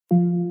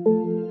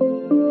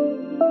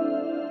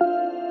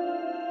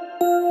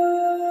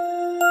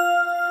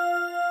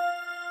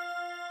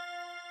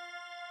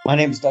My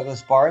name is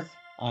Douglas Barth.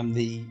 I'm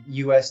the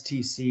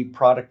USTC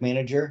product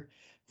manager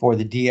for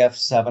the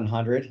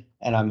DF700,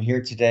 and I'm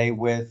here today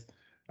with.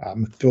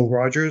 I'm Phil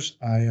Rogers.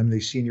 I am the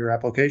Senior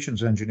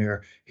Applications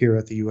Engineer here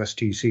at the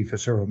USTC for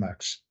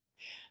Servomex.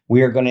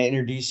 We are going to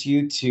introduce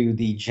you to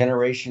the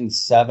Generation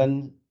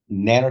 7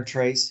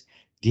 Nanotrace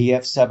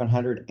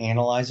DF700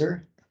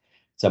 analyzer.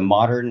 It's a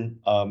modern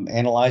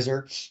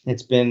analyzer.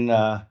 It's been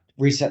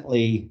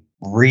recently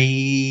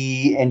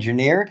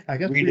re-engineered, I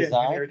guess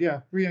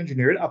redesigned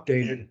re-engineered,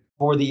 updated.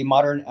 for the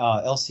modern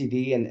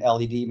LCD and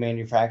LED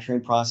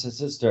manufacturing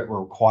processes that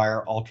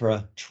require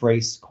ultra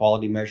trace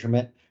quality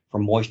measurement for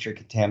moisture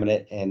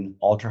contaminant and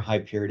ultra high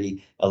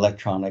purity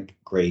electronic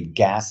grade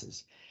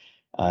gases.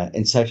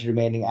 In such a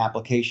demanding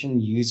application,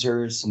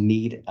 users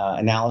need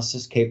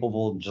analysis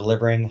capable of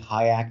delivering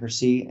high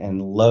accuracy and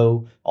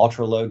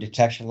ultra low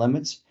detection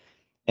limits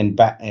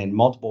and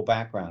multiple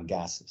background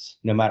gases.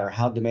 No matter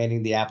how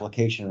demanding the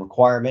application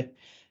requirement,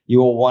 you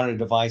will want a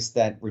device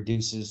that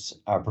reduces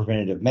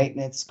preventative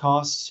maintenance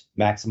costs,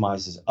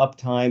 maximizes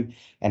uptime,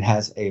 and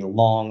has a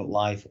long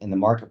life in the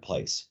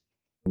marketplace.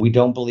 We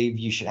don't believe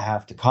you should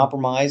have to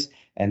compromise,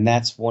 and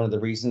that's one of the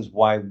reasons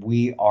why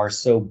we are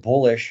so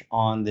bullish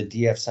on the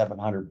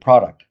DF700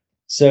 product.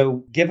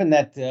 So, given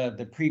that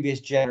the previous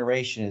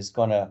generation is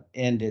going to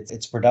end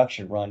its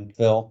production run,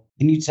 Phil,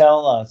 can you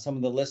tell some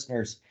of the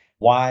listeners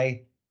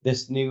why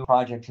this new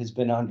project has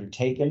been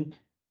undertaken?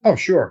 Oh,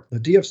 sure. The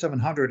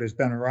DF700 has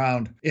been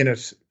around in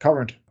its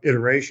current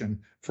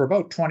iteration for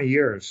about 20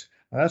 years.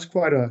 That's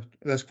quite a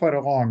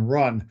long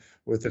run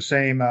with the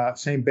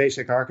same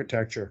basic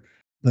architecture.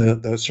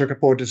 The circuit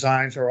board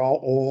designs are all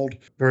old,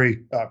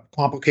 very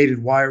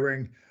complicated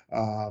wiring.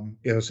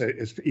 It's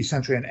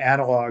essentially an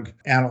analog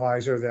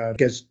analyzer that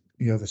gets,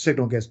 the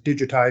signal gets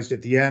digitized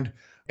at the end,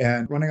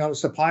 and running out of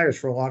suppliers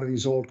for a lot of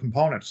these old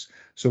components.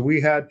 So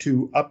we had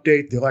to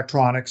update the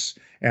electronics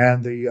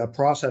and the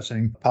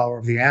processing power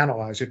of the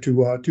analyzer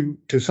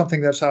to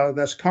something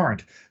that's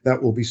current,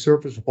 that will be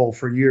serviceable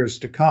for years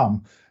to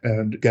come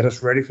and get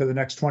us ready for the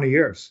next 20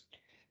 years.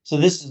 So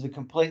this is a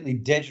completely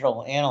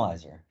digital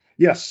analyzer.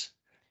 Yes,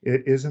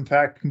 it is in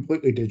fact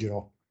completely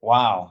digital.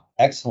 Wow,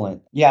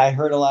 excellent. Yeah, I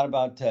heard a lot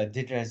about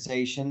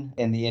digitization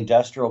in the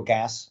industrial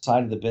gas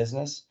side of the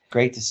business.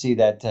 Great to see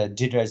that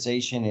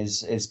digitization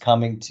is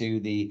coming to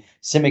the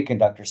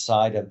semiconductor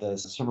side of the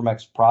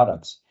Silvermex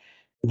products.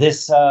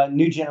 This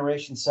new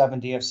generation 7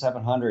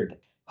 DF700,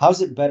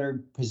 how's it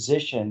better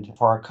positioned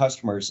for our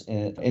customers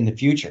in the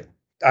future?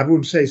 I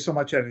wouldn't say so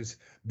much that it's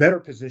better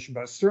positioned,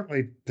 but it's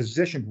certainly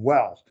positioned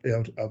well.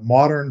 A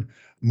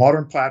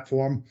modern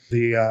platform.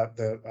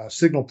 The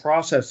signal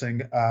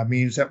processing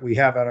means that we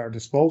have at our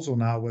disposal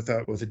now with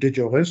a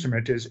digital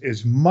instrument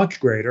is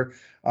much greater.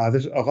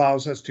 This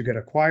allows us to get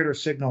a quieter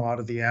signal out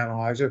of the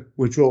analyzer,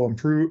 which will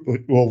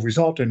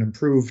result in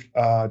improved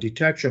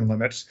detection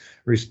limits,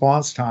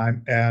 response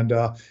time, and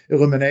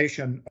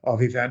elimination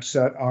of events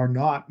that are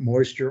not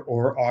moisture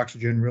or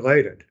oxygen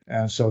related.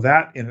 And so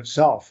that in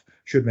itself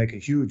should make a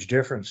huge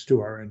difference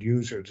to our end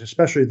users,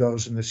 especially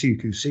those in the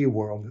CQC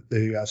world,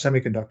 the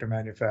semiconductor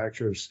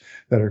manufacturers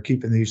that are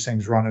keeping these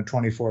things running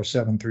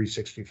 24/7,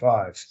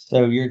 365.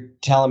 So you're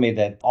telling me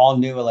that all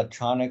new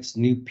electronics,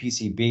 new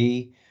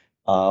PCB,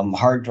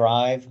 hard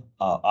drive,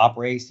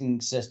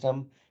 operating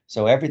system,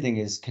 so everything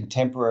is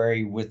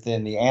contemporary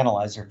within the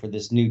analyzer for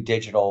this new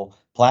digital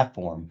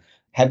platform.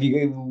 Have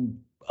you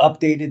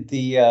updated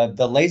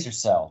the laser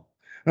cell?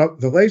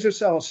 The laser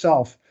cell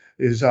itself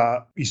is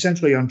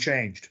essentially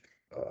unchanged.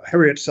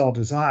 Harriet cell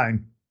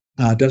design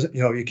doesn't,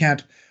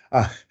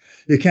 uh,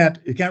 you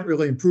can't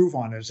really improve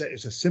on it.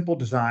 It's a simple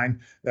design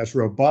that's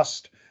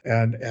robust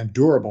and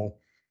durable,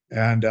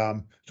 and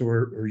so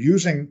we're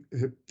using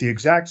the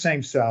exact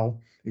same cell,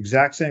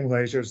 exact same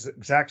lasers,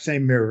 exact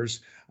same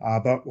mirrors.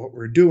 But what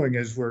we're doing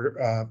is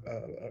we're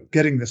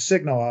getting the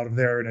signal out of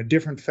there in a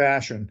different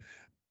fashion.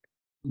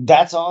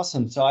 That's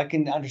awesome. So I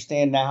can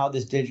understand now how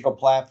this digital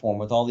platform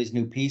with all these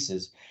new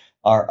pieces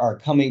are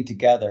coming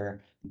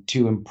together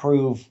to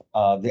improve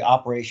the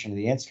operation of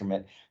the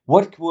instrument.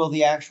 What will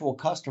the actual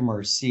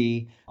customer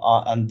see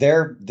on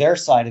their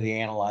side of the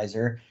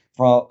analyzer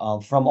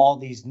from all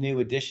these new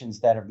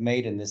additions that have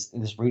made in this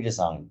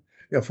redesign?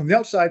 From the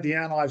outside, the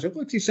analyzer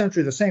looks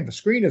essentially the same. The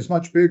screen is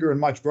much bigger and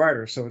much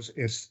brighter, so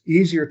it's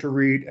easier to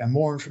read, and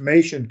more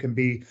information can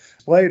be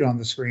displayed on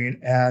the screen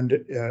and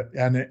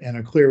in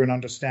a clear and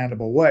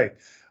understandable way.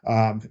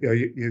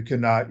 You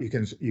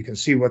can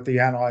see what the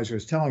analyzer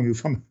is telling you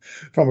from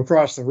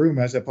across the room,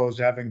 as opposed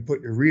to having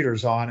put your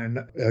readers on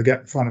and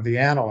get in front of the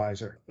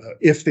analyzer.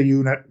 If the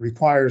unit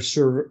requires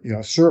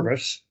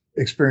service,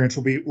 experience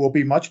will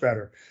be much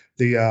better.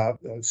 The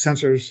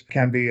sensors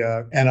can be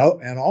and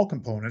all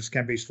components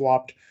can be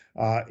swapped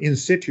in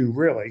situ,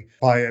 really,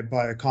 by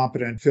a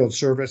competent field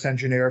service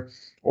engineer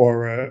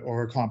or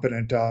a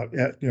competent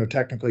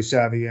technically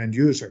savvy end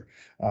user.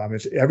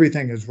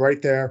 Everything is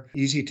right there,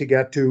 easy to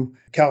get to.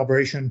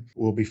 Calibration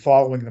will be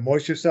following the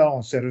moisture cell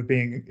instead of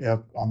being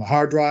on the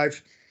hard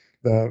drive.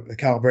 the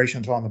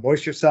calibration's on the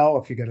moisture cell.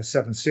 If you get a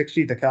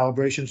 760, the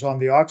calibration's on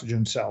the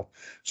oxygen cell.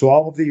 So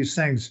all of these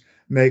things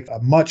make a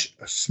much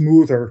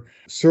smoother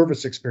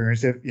service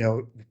experience. If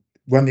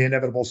when the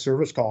inevitable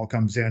service call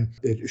comes in,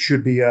 it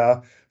should be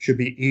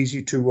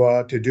easy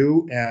to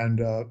do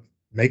and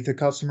make the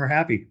customer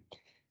happy.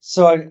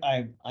 So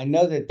I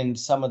know that in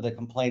some of the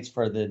complaints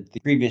for the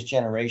previous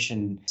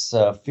generation's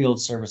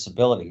field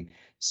serviceability.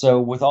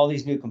 So with all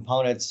these new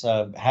components,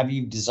 have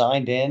you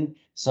designed in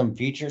some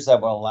features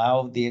that will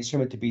allow the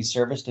instrument to be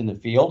serviced in the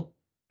field?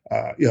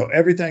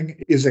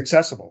 Everything is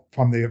accessible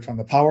from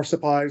the power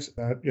supplies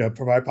that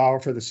provide power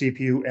for the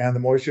CPU and the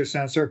moisture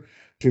sensor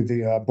to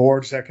the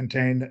boards that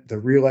contain the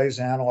relays,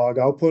 analog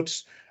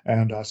outputs,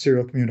 and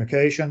serial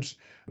communications.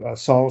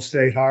 Solid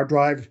state hard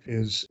drive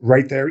is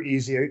right there,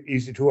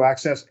 easy to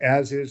access,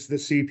 as is the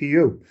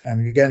CPU.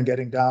 And again,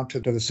 getting down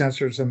to the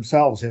sensors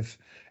themselves.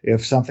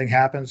 If something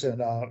happens and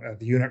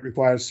the unit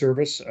requires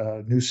service,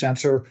 a new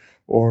sensor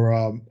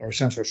or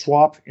sensor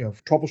swap,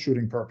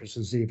 troubleshooting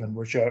purposes even,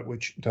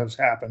 which does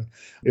happen,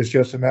 it's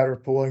just a matter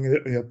of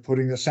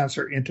putting the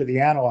sensor into the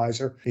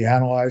analyzer. The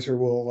analyzer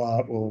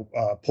will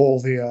pull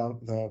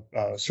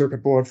the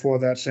circuit board for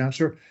that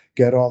sensor,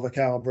 get all the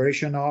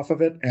calibration off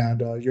of it,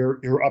 and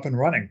you're up and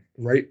running,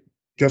 right?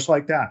 Just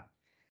like that.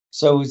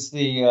 So is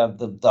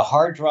the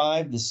hard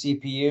drive, the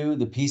CPU,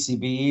 the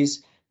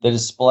PCBs, the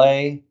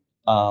display,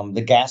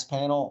 the gas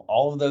panel,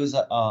 all of those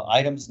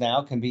items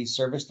now can be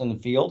serviced in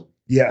the field?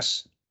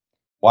 Yes.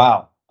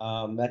 Wow,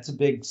 that's a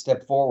big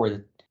step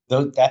forward.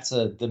 That's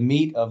the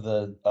meat of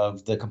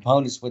the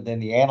components within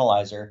the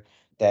analyzer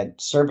that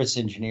service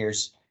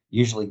engineers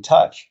usually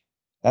touch.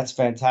 That's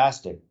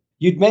fantastic.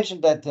 You'd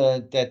mentioned that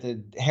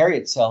the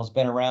Harriet cell has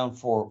been around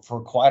for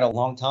quite a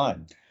long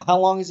time. How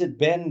long has it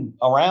been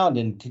around,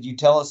 and could you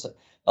tell us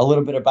a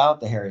little bit about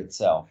the Harriet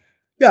cell?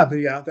 Yeah,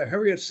 the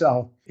Harriet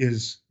cell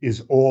is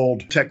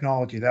old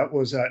technology. That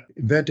was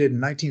invented in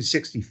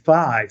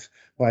 1965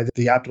 by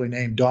the aptly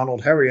named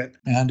Donald Harriet,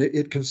 and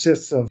it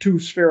consists of two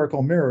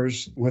spherical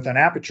mirrors with an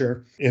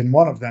aperture in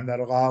one of them that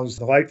allows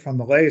the light from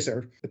the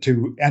laser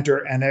to enter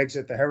and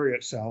exit the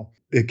Harriet cell.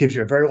 It gives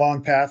you a very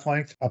long path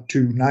length, up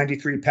to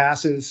 93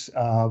 passes,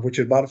 which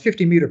is about a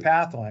 50-meter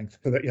path length.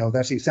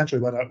 That's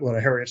essentially what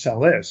a Harriet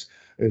cell is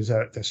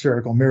the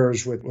spherical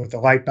mirrors with the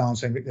light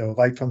bouncing,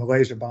 light from the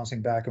laser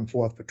bouncing back and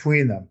forth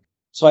between them.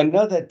 So I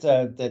know that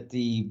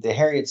the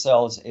Harriet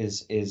cells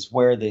is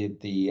where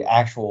the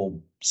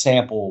actual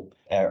sample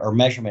or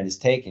measurement is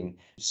taken.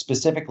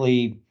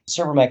 Specifically,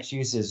 Servomex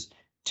uses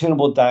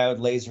tunable diode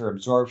laser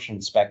absorption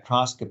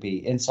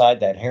spectroscopy inside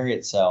that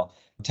Harriet cell.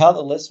 Tell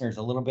the listeners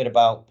a little bit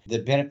about the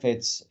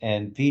benefits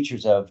and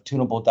features of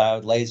tunable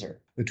diode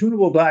laser. The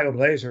tunable diode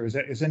laser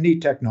is a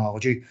neat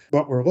technology.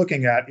 What we're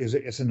looking at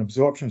is an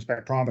absorption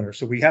spectrometer.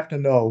 So we have to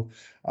know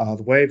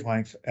the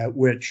wavelength at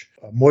which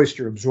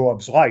moisture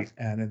absorbs light.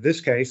 And in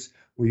this case,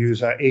 we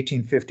use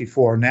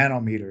 1854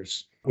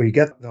 nanometers. We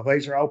get the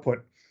laser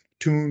output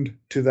tuned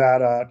to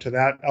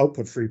that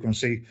output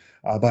frequency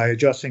by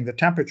adjusting the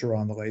temperature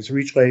on the laser.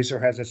 Each laser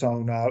has its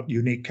own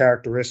unique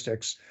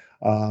characteristics.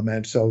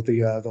 And so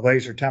the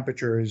laser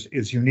temperature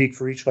is unique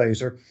for each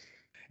laser.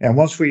 And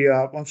once we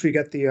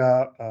get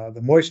the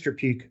moisture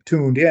peak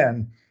tuned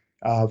in,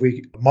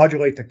 we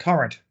modulate the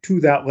current to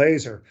that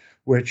laser,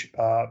 which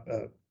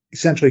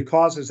essentially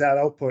causes that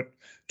output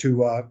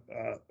to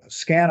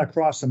scan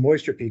across the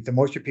moisture peak. The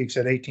moisture peak's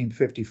at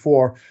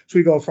 1854, so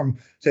we go from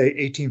say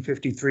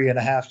 1853 and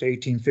a half to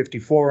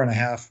 1854 and a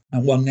half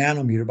on 1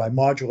 nanometer by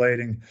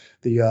modulating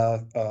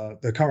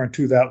the current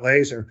to that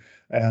laser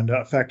and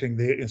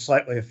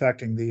slightly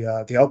affecting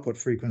the output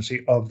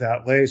frequency of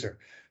that laser.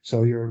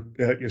 So you're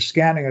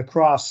scanning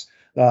across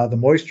the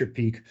moisture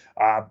peak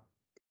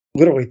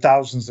literally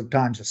thousands of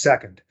times a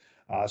second.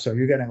 So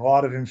you're getting a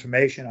lot of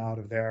information out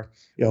of there.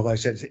 Like I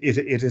said,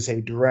 it is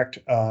a direct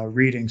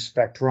reading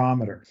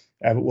spectrometer.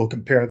 We'll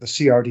compare the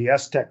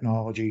CRDS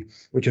technology,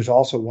 which is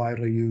also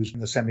widely used in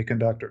the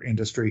semiconductor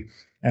industry.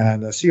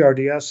 And the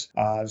CRDS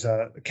is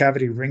a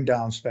cavity ring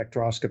down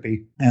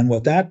spectroscopy. And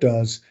what that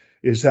does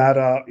is that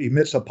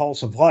emits a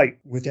pulse of light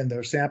within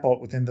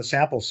the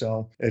sample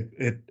cell.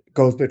 It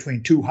goes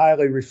between two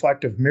highly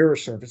reflective mirror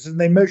surfaces, and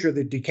they measure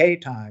the decay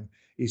time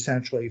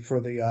essentially for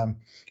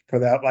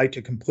that light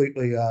to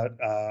completely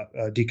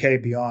decay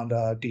beyond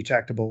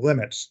detectable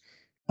limits.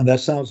 And that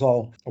sounds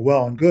all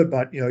well and good,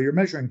 but you're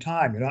measuring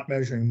time, you're not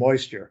measuring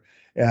moisture.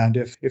 And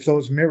if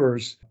those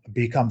mirrors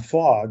become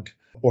fogged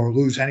or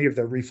lose any of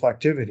their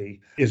reflectivity,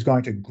 is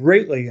going to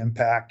greatly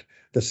impact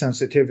the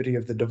sensitivity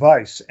of the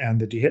device and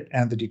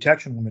the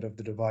detection limit of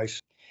the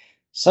device.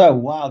 So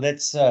wow,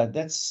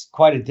 that's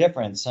quite a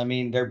difference. I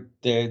mean, they're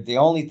the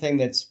only thing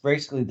that's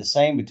basically the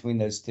same between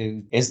those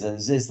two is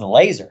the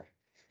laser.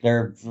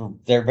 They're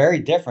very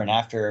different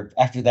after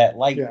that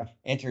light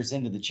enters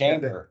into the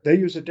chamber. They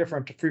use a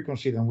different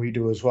frequency than we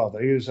do as well.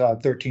 They use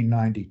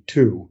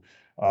 1392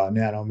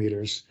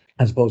 nanometers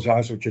as opposed to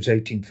ours, which is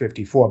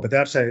 1854. But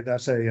that's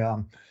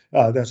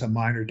a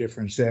minor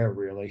difference there,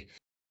 really.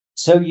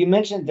 So you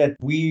mentioned that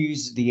we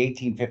use the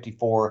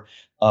 1854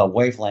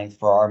 wavelength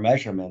for our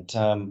measurement.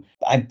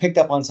 I picked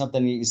up on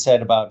something that you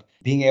said about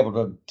being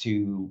able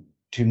to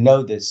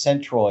know the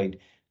centroid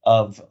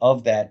of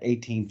that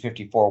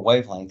 1854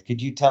 wavelength.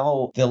 Could you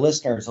tell the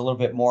listeners a little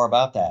bit more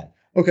about that?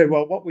 Okay,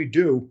 well, what we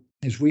do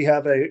is we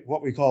have a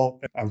what we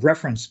call a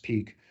reference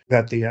peak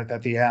that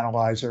the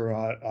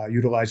analyzer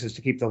utilizes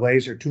to keep the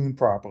laser tuned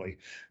properly.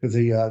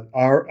 The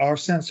our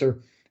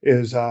sensor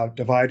is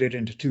divided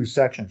into two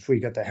sections. We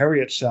get the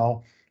Harriet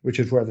cell, which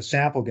is where the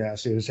sample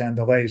gas is, and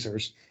the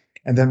lasers,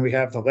 and then we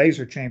have the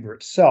laser chamber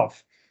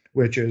itself,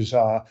 which is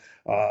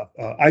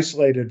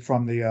isolated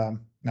from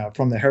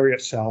the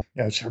Harriet cell.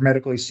 It's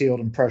hermetically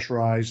sealed and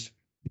pressurized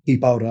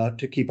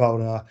to keep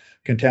out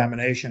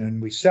contamination.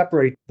 And we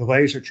separate the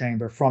laser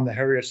chamber from the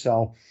Harriet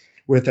cell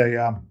with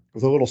a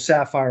little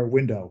sapphire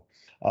window.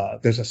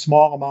 There's a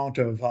small amount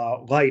of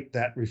light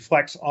that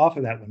reflects off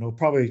of that window,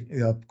 probably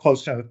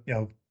close to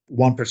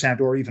 1%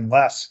 or even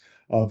less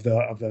of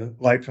the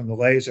light from the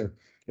laser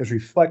is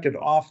reflected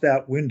off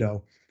that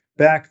window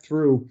back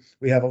through.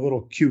 We have a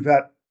little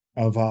cuvette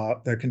of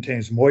that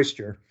contains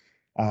moisture,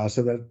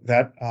 so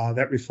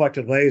that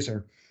reflected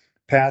laser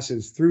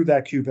passes through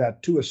that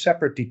cuvette to a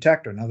separate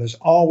detector. Now, there's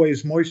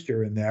always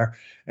moisture in there,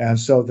 and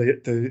so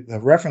the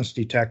reference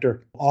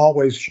detector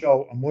always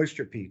show a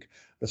moisture peak.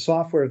 The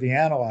software of the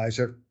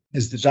analyzer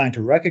is designed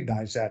to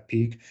recognize that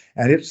peak,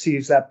 and it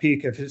sees that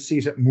peak. If it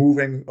sees it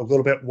moving a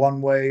little bit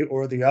one way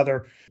or the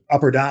other,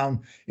 up or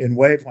down in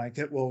wavelength,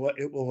 it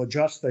will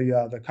adjust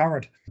the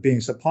current being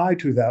supplied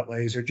to that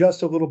laser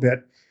just a little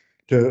bit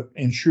to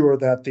ensure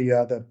that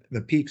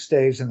the peak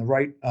stays in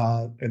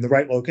the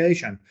right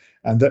location,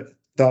 and that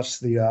thus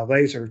the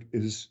laser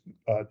is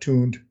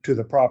tuned to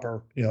the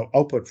proper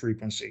output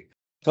frequency.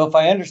 So if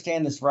I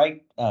understand this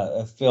right,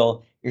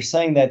 Phil, you're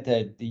saying that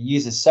you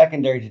use a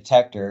secondary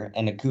detector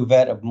and a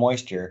cuvette of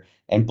moisture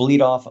and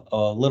bleed off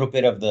a little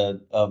bit of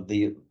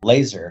the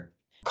laser,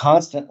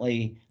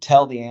 constantly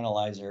tell the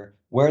analyzer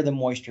where the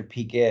moisture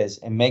peak is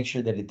and make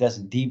sure that it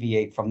doesn't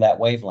deviate from that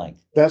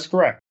wavelength. That's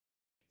correct.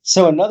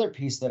 So another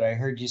piece that I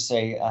heard you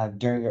say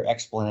during your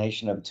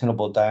explanation of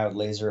tunable diode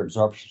laser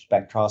absorption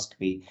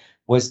spectroscopy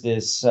was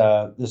this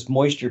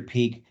moisture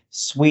peak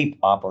sweep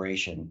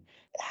operation.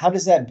 How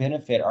does that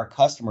benefit our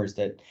customers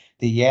that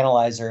the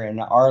analyzer and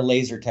our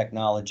laser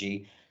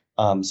technology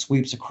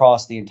sweeps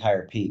across the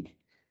entire peak?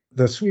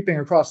 The sweeping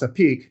across the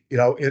peak,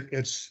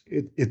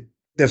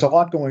 there's a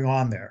lot going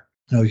on there.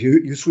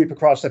 You sweep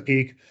across the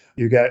peak.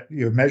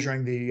 You're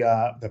measuring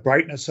the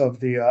brightness of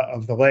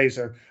the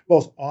laser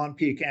both on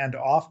peak and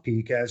off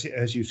peak as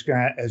you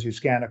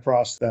scan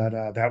across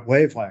that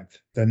wavelength.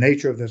 The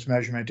nature of this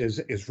measurement is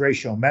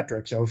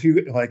ratiometric. So if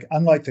you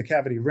unlike the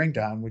cavity ring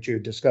down, which you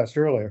had discussed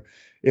earlier,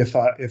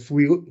 if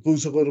we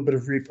lose a little bit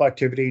of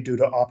reflectivity due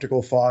to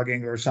optical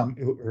fogging or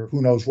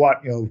who knows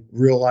what,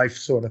 real life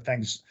sort of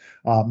things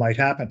might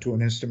happen to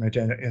an instrument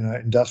in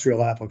an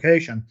industrial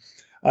application.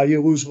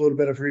 You lose a little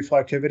bit of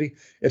reflectivity.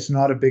 It's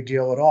not a big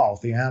deal at all.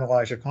 The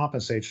analyzer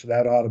compensates for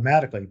that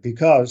automatically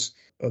because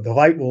the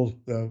light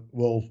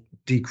will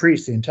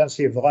decrease. The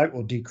intensity of the light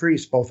will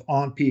decrease both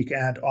on peak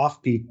and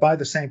off peak by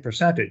the same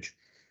percentage.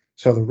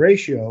 So the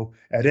ratio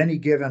at any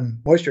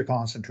given moisture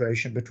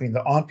concentration between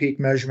the on-peak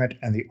measurement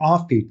and the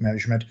off-peak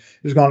measurement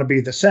is going to be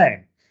the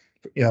same,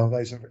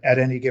 at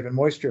any given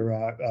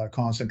moisture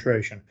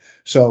concentration.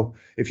 So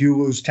if you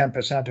lose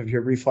 10% of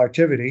your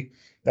reflectivity,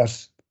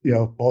 that's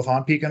both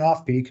on peak and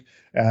off peak.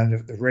 And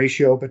if the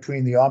ratio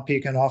between the on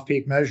peak and off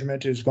peak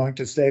measurement is going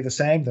to stay the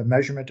same, the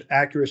measurement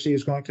accuracy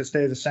is going to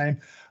stay the same.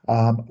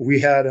 We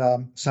had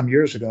some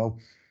years ago,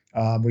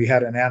 we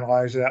had an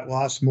analyzer that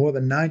lost more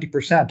than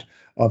 90%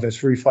 of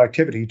its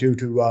reflectivity due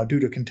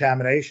to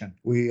contamination.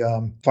 We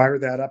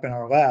fired that up in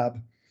our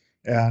lab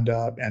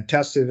and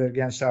tested it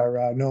against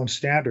our known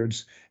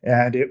standards,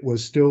 and it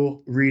was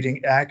still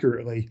reading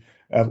accurately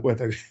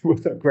with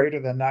a greater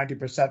than 90%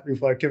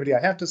 reflectivity.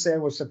 I have to say I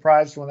was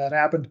surprised when that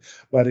happened,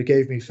 but it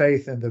gave me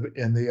faith in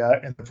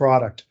the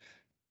product.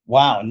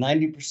 Wow,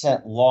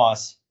 90%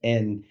 loss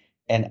in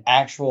an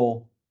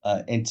actual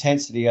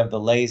intensity of the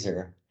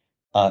laser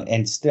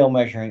and still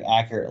measuring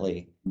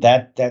accurately.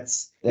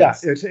 That's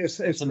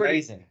It's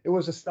amazing. It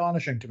was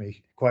astonishing to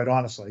me, quite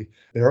honestly.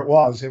 There it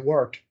was. It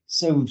worked.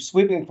 So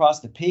sweeping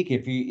across the peak,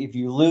 if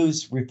you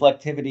lose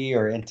reflectivity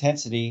or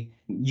intensity,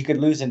 you could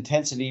lose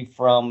intensity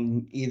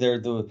from either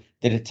the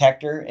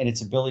detector and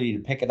its ability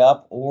to pick it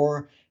up,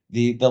 or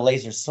the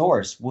laser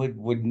source.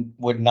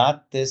 Would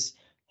not this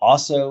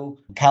also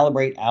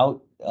calibrate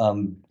out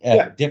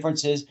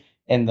differences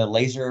in the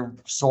laser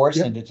source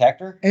and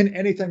detector? And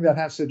anything that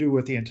has to do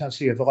with the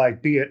intensity of the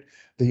light, be it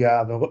the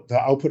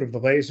output of the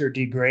laser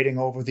degrading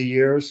over the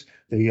years,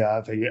 the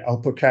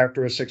output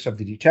characteristics of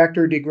the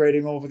detector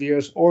degrading over the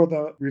years, or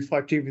the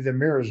reflectivity of the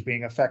mirrors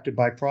being affected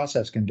by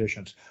process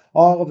conditions.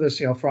 All of this,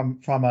 from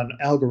an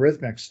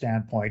algorithmic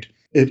standpoint,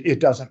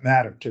 it doesn't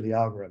matter to the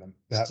algorithm.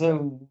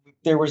 So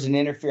there was an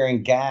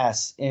interfering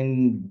gas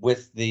in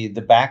with the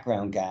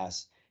background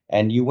gas,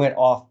 and you went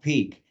off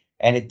peak,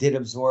 and it did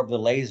absorb the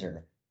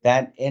laser.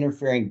 that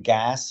interfering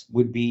gas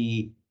would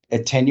be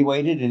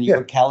attenuated and you Yeah.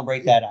 would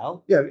calibrate that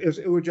out? Yeah,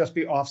 it would just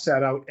be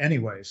offset out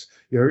anyways.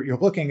 You're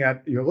looking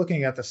at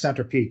the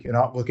center peak. You're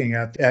not looking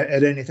at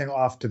anything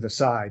off to the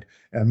side.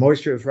 And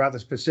moisture is rather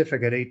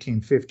specific at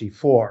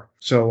 1854.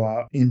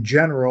 So in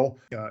general,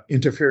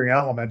 interfering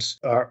elements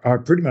are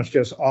pretty much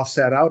just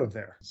offset out of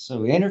there.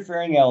 So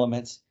interfering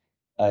elements,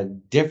 a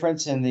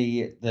difference in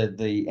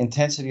the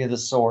intensity of the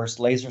source,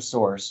 laser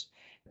source,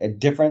 a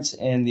difference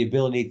in the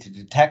ability to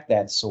detect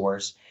that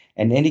source,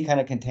 and any kind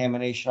of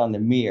contamination on the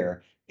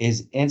mirror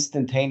is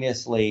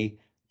instantaneously,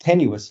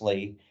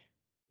 tenuously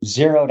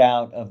zeroed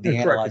out of the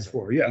And corrected analyzer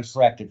for, and yes.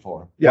 corrected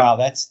for. Yeah. Wow,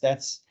 that's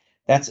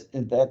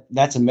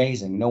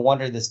amazing. No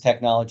wonder this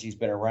technology's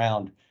been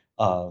around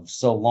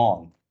so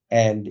long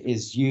and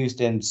is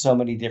used in so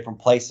many different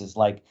places,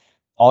 like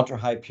ultra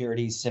high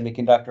purity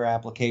semiconductor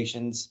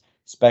applications,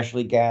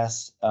 especially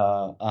gas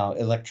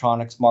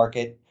electronics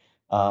market,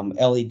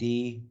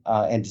 LED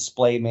and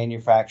display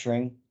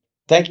manufacturing.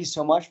 Thank you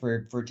so much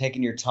for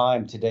taking your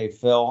time today,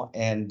 Phil,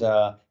 and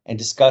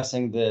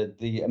discussing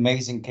the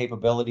amazing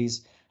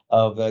capabilities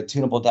of a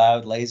tunable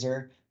diode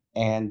laser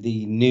and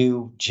the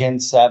new Gen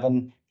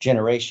 7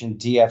 generation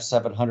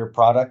DF700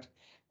 product.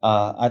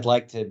 I'd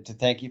like to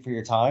thank you for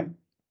your time.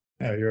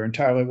 You're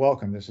entirely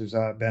welcome. This has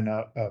been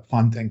a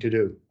fun thing to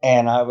do.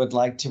 And I would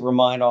like to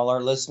remind all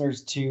our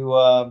listeners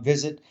to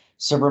visit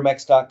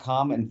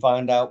Cibermex.com and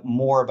find out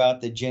more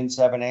about the Gen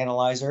 7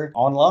 analyzer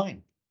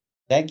online.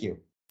 Thank you.